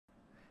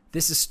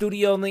This is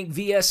Studio Link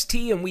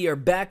VST, and we are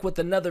back with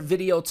another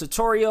video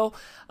tutorial.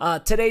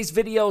 Today's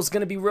video is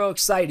going to be real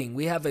exciting.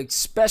 We have a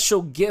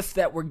special gift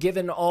that we're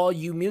giving all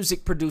you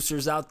music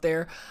producers out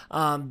there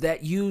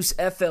that use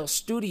FL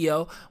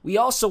Studio. We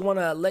also want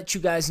to let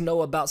you guys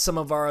know about some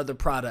of our other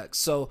products.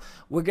 So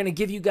we're going to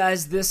give you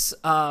guys these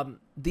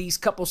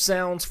couple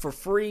sounds for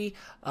free.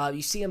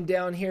 You see them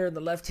down here on the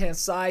left-hand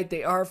side.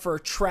 They are for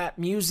trap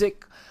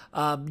music.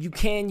 You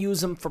can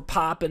use them for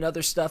pop and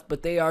other stuff,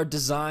 but they are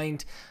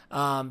designed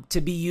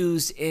to be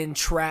used in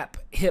trap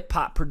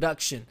hip-hop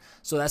production.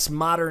 So that's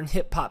modern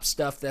hip-hop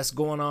stuff that's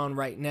going on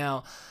right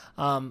now.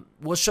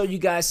 We'll show you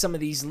guys some of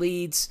these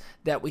leads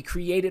that we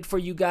created for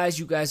you guys.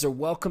 You guys are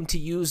welcome to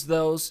use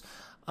those.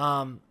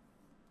 And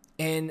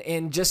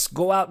just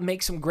go out and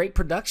make some great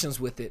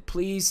productions with it.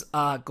 Please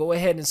go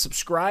ahead and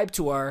subscribe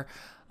to our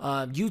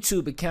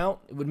YouTube account.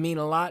 It would mean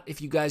a lot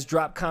if you guys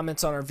drop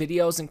comments on our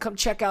videos, and come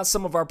check out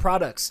some of our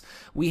products.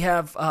 We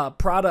have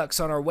products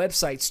on our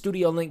website,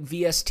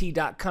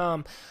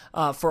 studiolinkvst.com.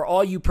 For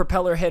all you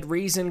propeller head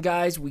reason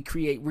guys, we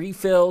create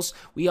refills.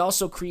 We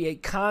also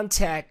create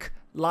contact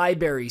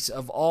libraries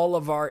of all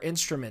of our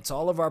instruments,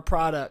 all of our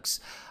products.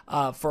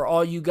 For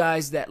all you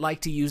guys that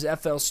like to use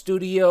FL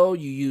Studio,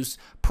 you use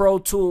Pro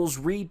Tools,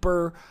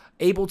 Reaper,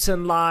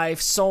 Ableton Live,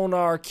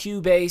 Sonar,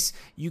 Cubase,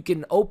 you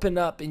can open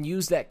up and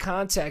use that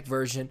contact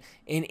version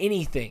in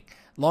anything,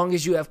 long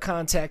as you have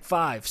Contact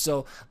 5.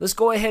 So let's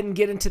go ahead and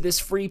get into this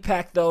free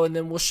pack though, and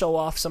then we'll show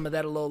off some of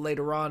that a little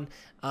later on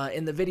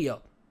in the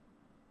video.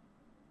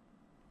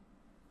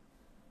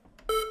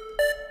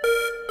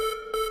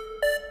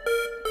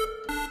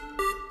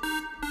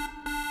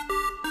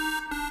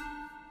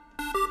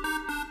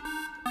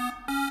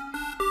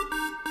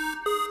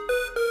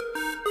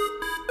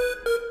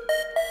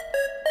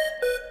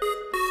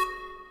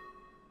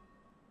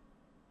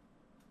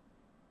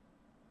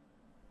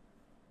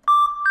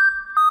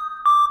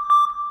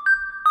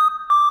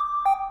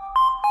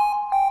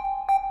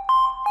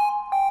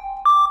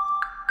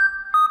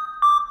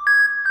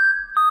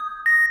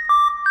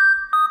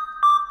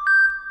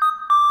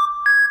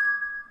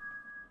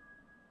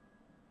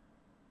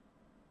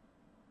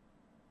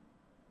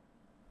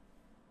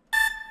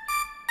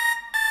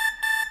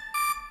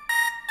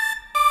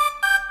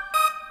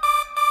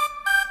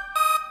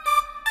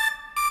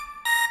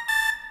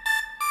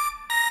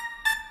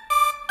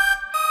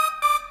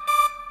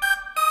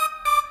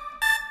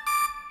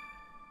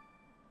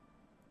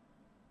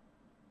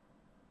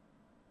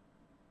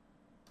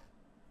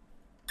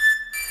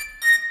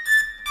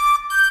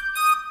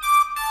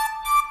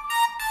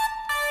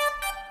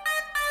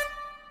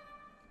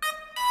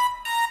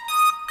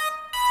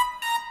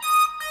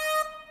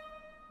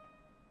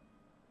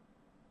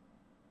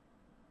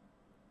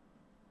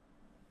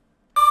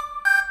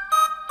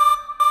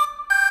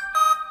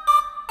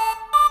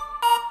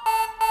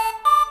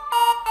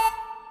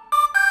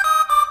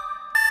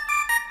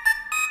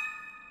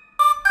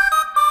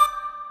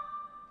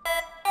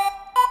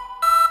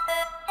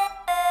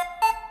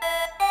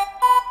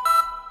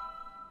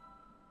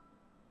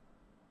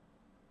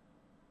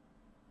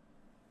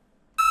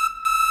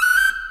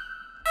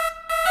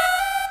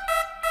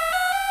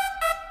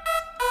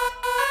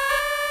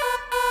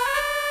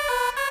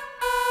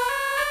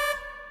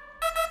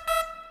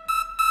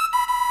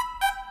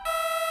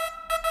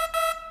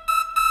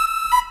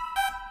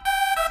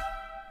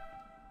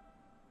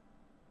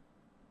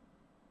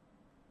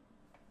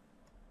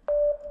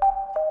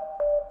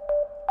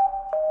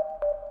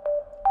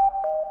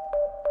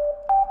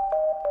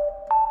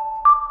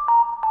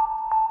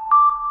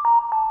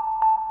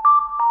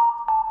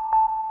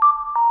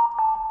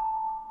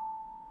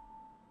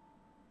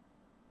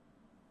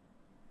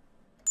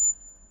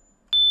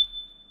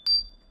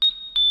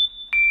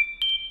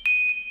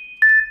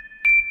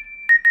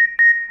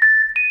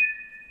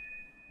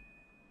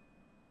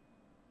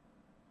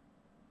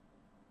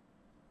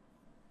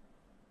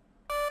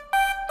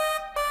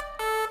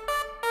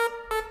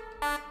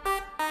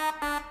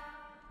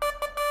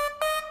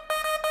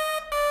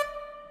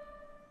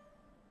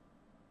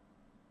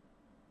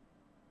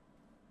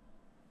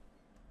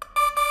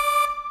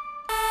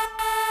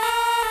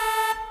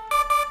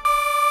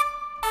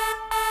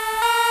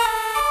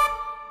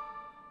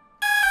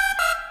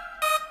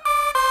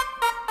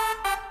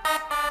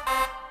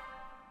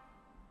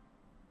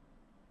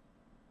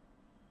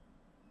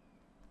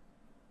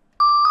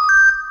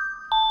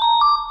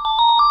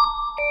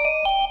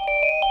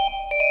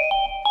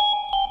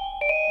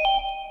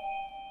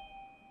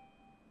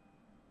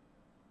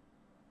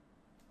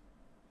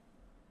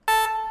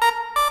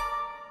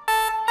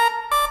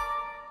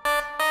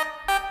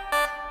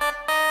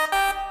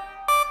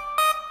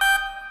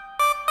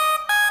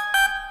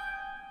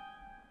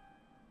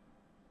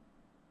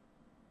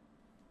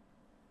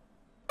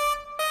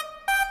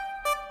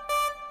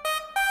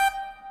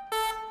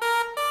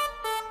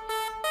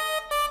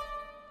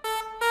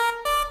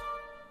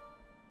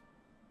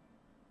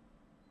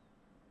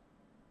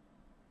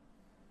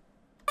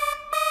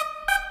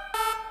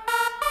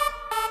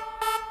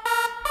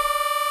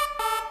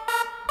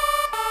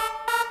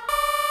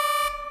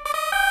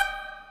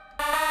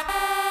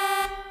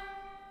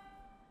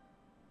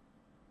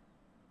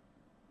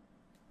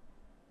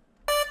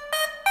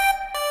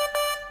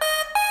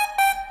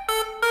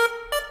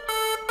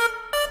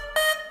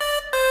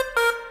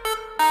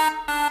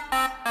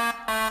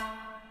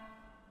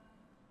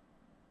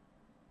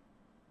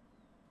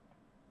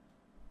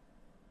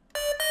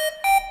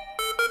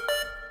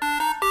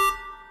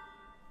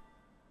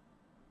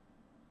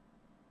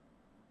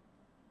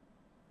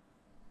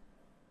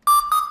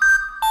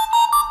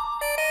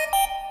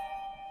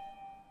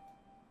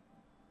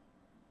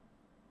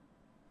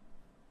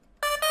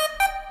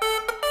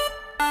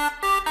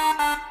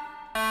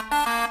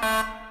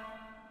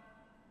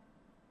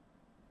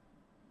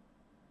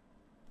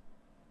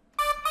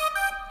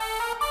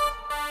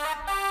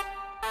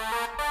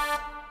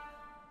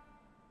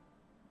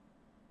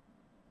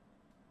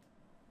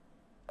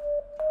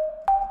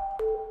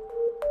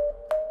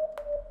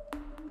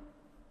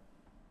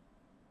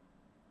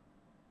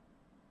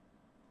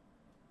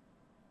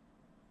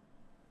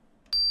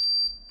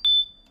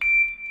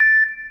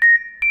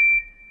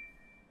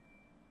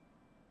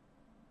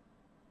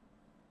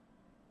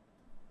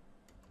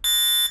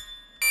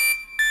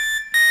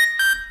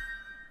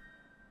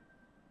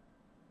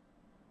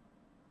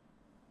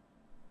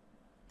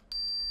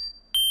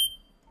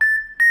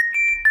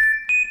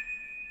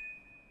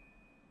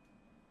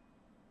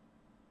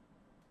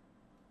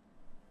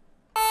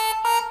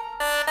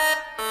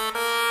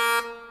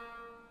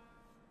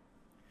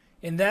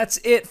 And that's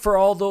it for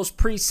all those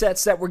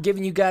presets that we're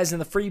giving you guys in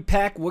the free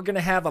pack. We're going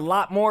to have a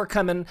lot more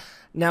coming.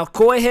 Now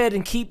go ahead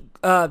and keep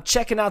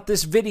checking out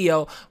this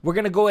video. We're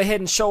going to go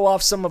ahead and show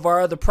off some of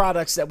our other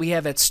products that we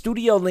have at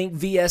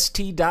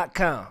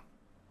StudioLinkVST.com.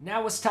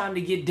 Now it's time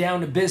to get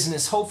down to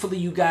business. Hopefully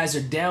you guys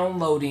are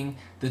downloading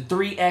the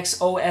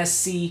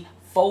 3XOSC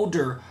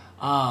folder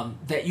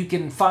that you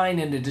can find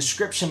in the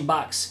description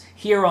box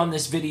here on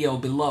this video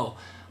below.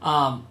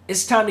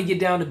 It's time to get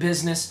down to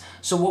business.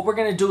 So what we're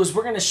going to do is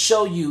we're going to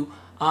show you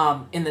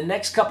in the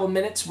next couple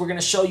minutes, we're going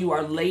to show you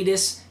our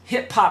latest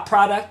hip-hop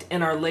product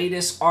and our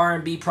latest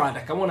R&B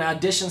product. I want to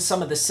audition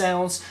some of the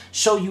sounds,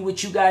 show you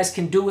what you guys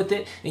can do with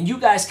it, and you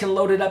guys can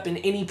load it up in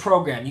any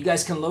program. You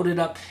guys can load it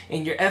up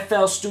in your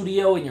FL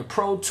Studio, in your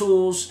Pro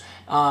Tools,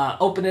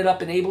 open it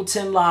up in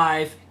Ableton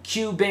Live,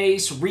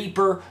 Cubase,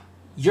 Reaper,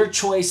 your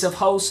choice of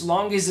host,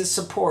 long as it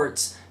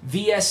supports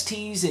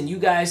VSTs and you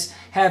guys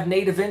have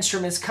Native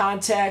Instruments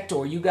Contact,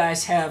 or you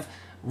guys have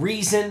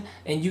Reason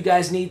and you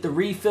guys need the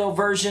refill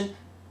version.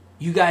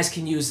 You guys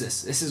can use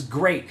this. This is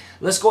great.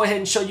 Let's go ahead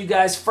and show you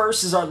guys.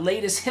 First is our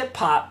latest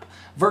hip-hop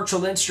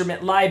virtual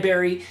instrument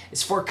library.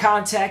 It's for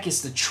Contact.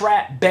 It's the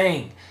Trap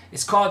Bang.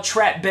 It's called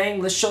Trap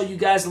Bang. Let's show you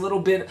guys a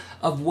little bit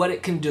of what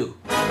it can do.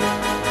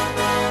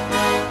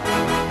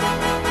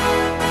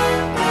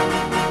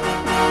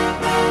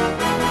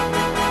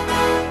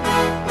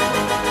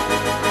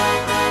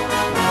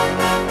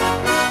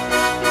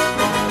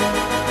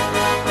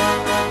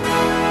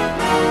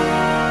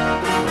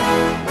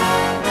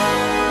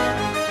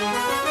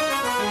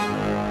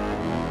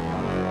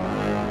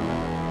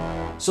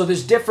 So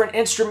there's different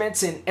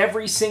instruments in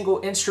every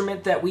single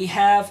instrument that we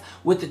have.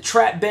 With the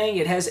Trap Bang,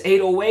 it has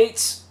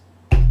 808s.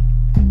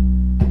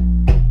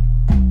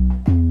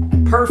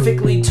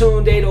 Perfectly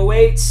tuned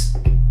 808s.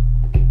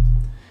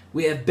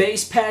 We have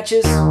bass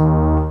patches.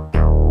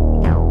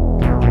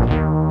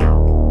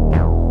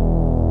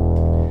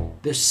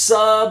 There's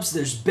subs,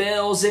 there's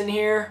bells in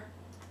here.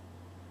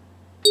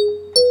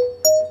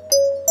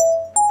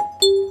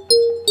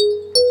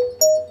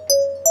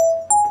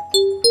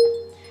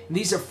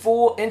 These are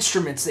full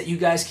instruments that you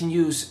guys can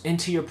use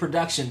into your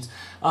productions.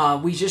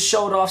 We just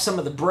showed off some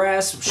of the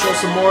brass. We'll show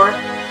some more.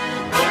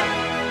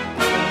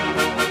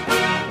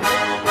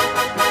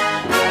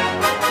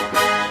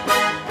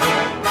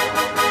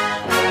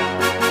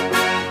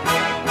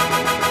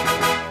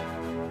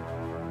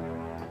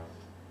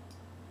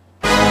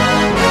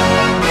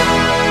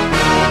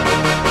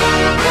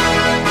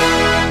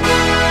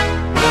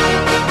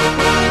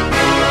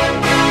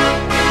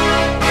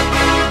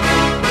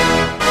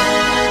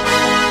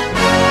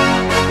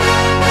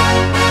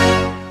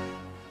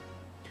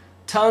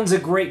 Tons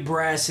of great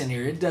brass in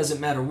here. It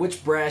doesn't matter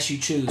which brass you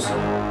choose.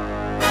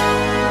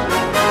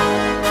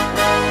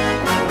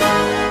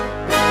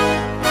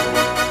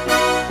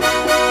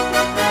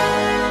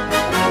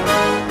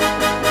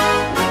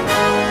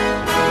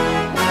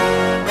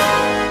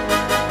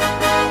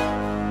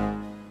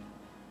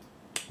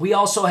 We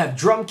also have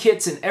drum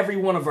kits in every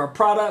one of our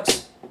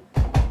products.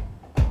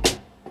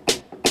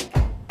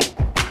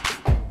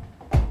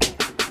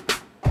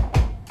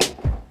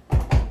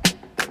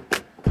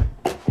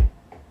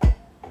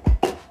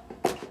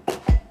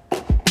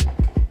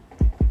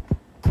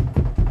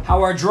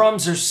 How our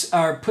drums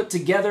are put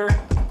together.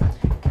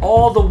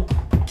 All the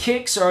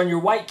kicks are on your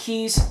white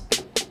keys,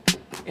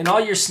 and all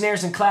your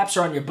snares and claps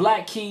are on your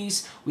black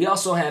keys. We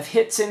also have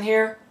hits in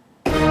here.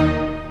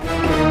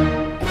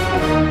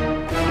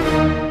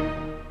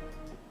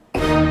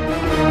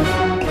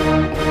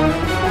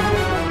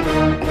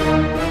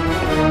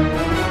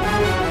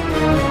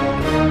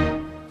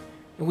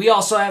 And we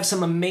also have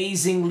some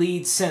amazing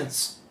lead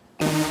synths.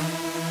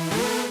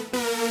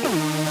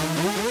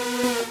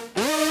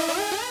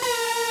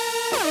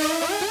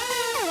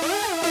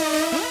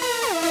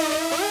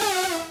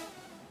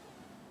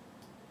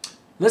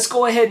 Let's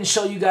go ahead and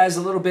show you guys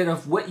a little bit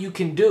of what you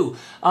can do.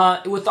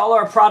 With all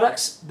our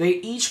products,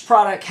 each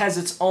product has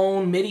its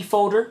own MIDI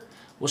folder.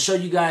 We'll show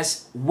you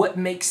guys what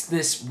makes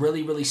this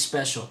really, really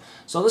special.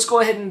 So let's go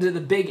ahead and do the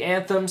big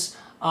anthems.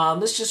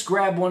 Let's just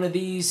grab one of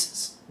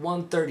these,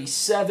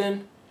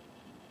 137.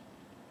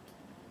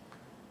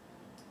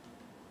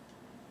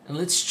 And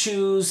let's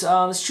choose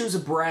a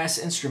brass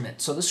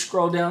instrument. So let's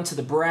scroll down to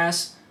the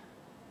brass.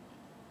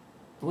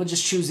 We'll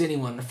just choose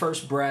anyone, the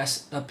first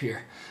brass up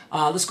here.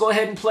 Let's go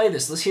ahead and play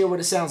this. Let's hear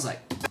what it sounds like.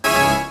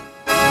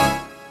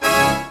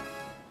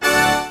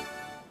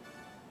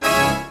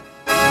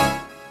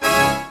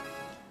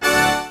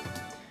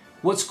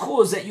 What's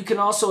cool is that you can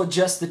also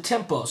adjust the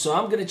tempo. So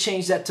I'm going to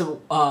change that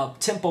to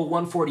tempo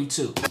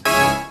 142.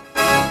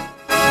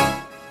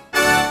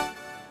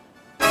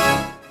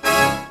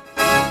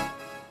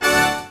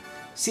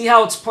 See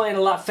how it's playing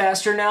a lot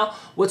faster now?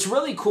 What's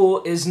really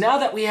cool is now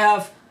that we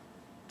have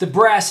the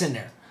brass in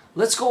there,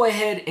 let's go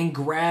ahead and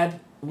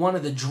grab one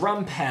of the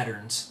drum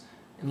patterns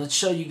and let's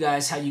show you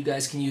guys how you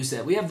guys can use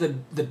that. We have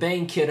the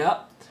Bang kit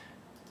up,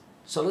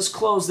 so let's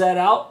close that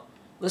out.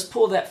 Let's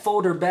pull that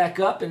folder back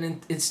up,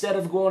 and instead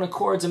of going to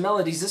chords and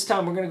melodies, this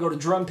time we're going to go to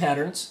drum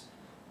patterns.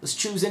 Let's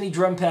choose any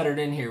drum pattern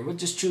in here. We'll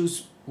just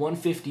choose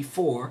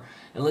 154,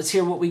 and let's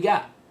hear what we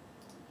got.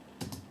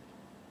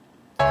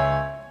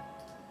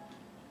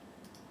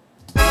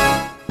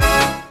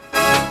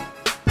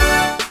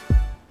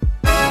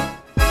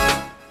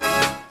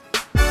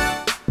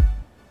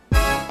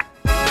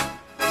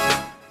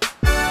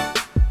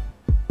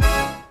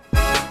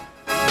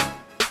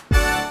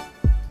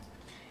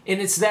 And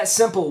it's that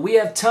simple. We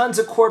have tons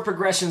of chord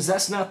progressions.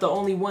 That's not the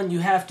only one you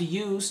have to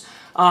use.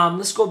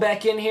 Let's go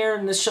back in here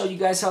and let's show you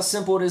guys how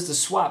simple it is to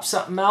swap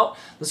something out.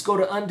 Let's go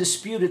to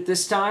Undisputed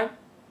this time.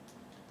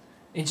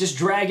 And just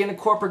drag in a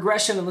chord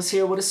progression and let's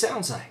hear what it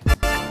sounds like.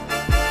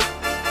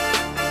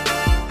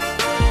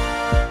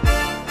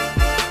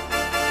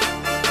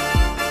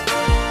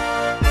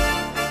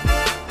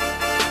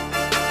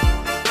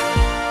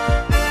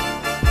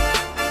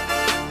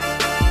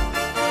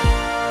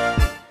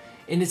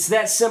 And it's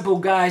that simple,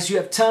 guys. You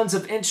have tons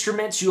of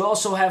instruments. You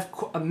also have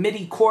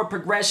MIDI chord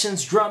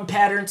progressions, drum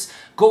patterns.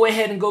 Go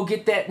ahead and go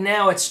get that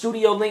now at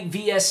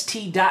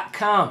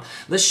StudioLinkVST.com.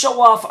 Let's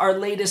show off our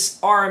latest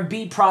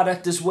R&B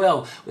product as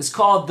well. It's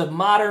called the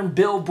Modern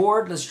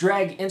Billboard. Let's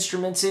drag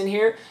instruments in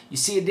here. You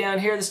see it down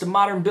here. This is the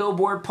Modern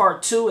Billboard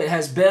Part 2. It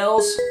has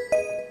bells.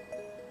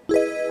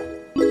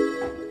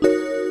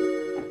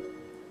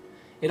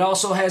 It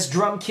also has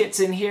drum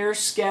kits in here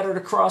scattered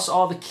across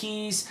all the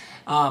keys.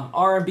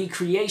 R&B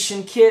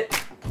creation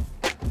kit.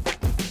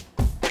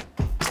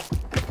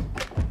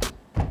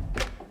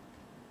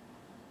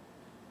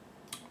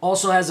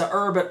 Also has an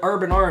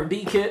urban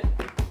R&B kit.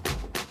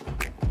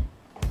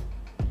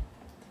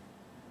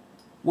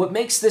 What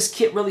makes this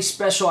kit really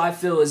special, I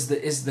feel, is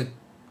the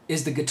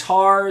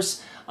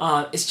guitars.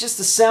 It's just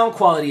the sound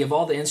quality of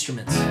all the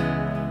instruments.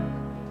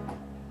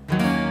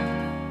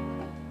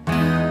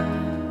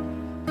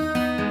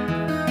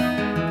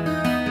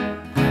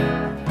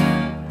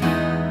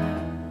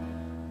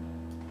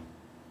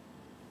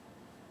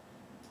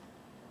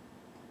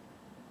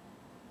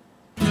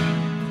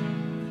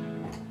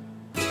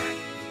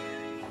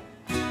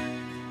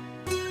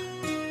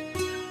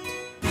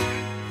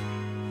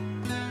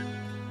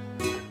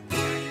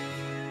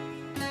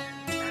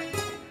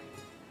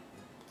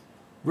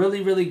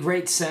 Really, really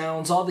great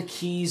sounds. All the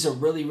keys are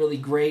really, really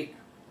great.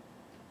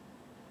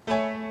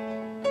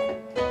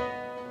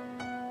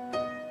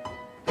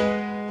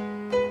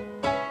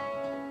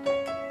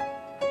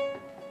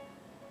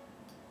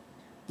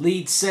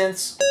 Lead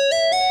synths.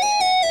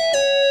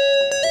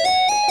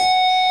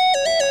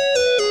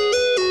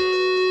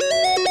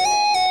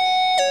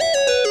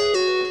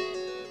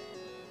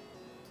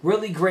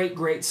 Really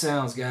great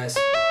sounds, guys.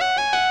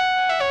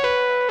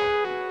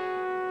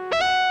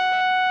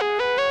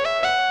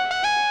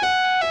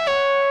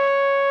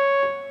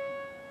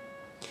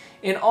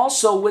 And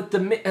also with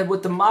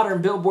the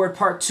Modern Billboard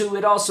Part 2,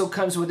 it also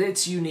comes with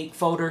its unique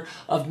folder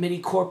of MIDI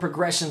chord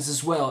progressions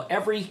as well.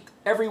 Every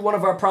one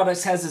of our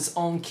products has its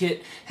own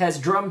kit, has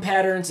drum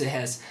patterns, it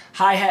has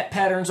hi-hat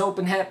patterns,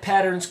 open hat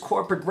patterns,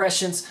 chord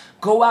progressions.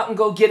 Go out and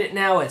go get it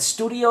now at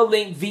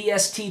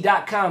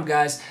StudioLinkVST.com,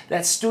 guys.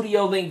 That's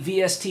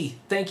StudioLinkVST.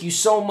 Thank you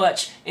so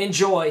much.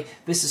 Enjoy.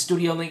 This is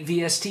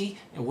StudioLinkVST,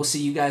 and we'll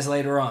see you guys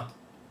later on.